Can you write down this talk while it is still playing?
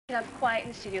Up quiet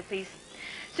in the studio, please.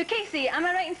 So, Casey, am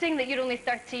I right in saying that you're only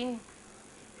 13?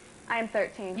 I am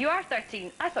 13. You are 13.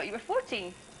 I thought you were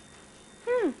 14.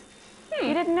 You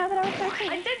didn't know that I was 13?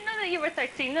 I didn't know that you were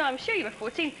 13. No, I'm sure you were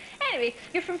 14. Anyway,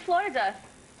 you're from Florida.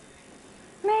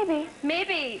 Maybe.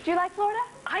 Maybe. Do you like Florida?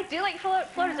 I do like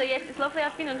Florida, yes. It's lovely.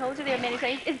 I've been on holiday there many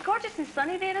times. It's gorgeous and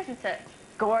sunny there, isn't it?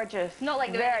 Gorgeous. Not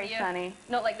like the Very weather here. sunny.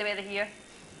 Not like the weather here.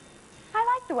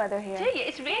 I like the weather here. Do you?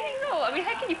 It's raining, though. I mean,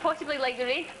 how can you possibly like the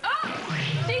rain? Oh!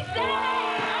 She said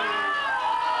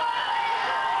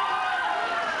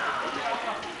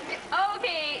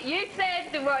Okay, you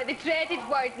said the word, the dreaded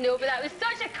word no, but that was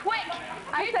such a quick...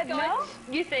 I said no?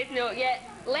 You said no, yeah.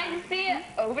 Let's see it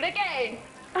over again.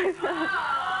 Right,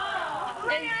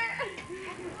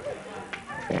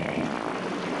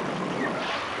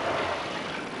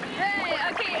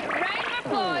 okay, round of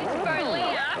applause for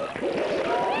Leah.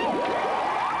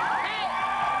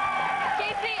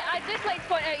 Casey, I'd just like to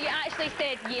point out you actually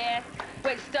said yes,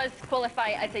 which does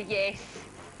qualify as a yes.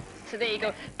 So there you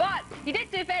go. But you did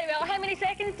do very well. How many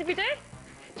seconds did we do?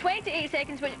 28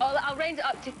 seconds, which I'll round it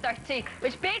up to 30,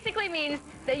 which basically means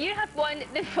that you have won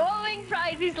the following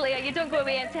prizes, Leah. You don't go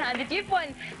away empty-handed. You've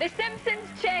won the Simpsons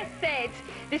chess set,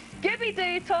 the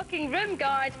Scooby-Doo talking room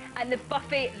guard, and the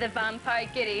Buffy the Vampire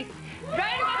Gillies. Round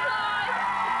of applause!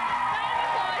 Round of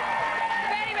applause!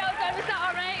 Very well done. Was that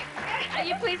all right? Are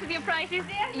you pleased with your prizes?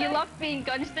 You loved being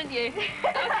gunched, didn't you?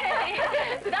 Okay,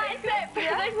 that's it for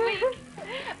this week.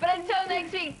 But until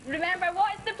next week, remember,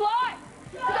 what's the plot?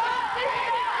 Stop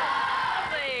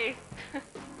the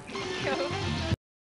Cool.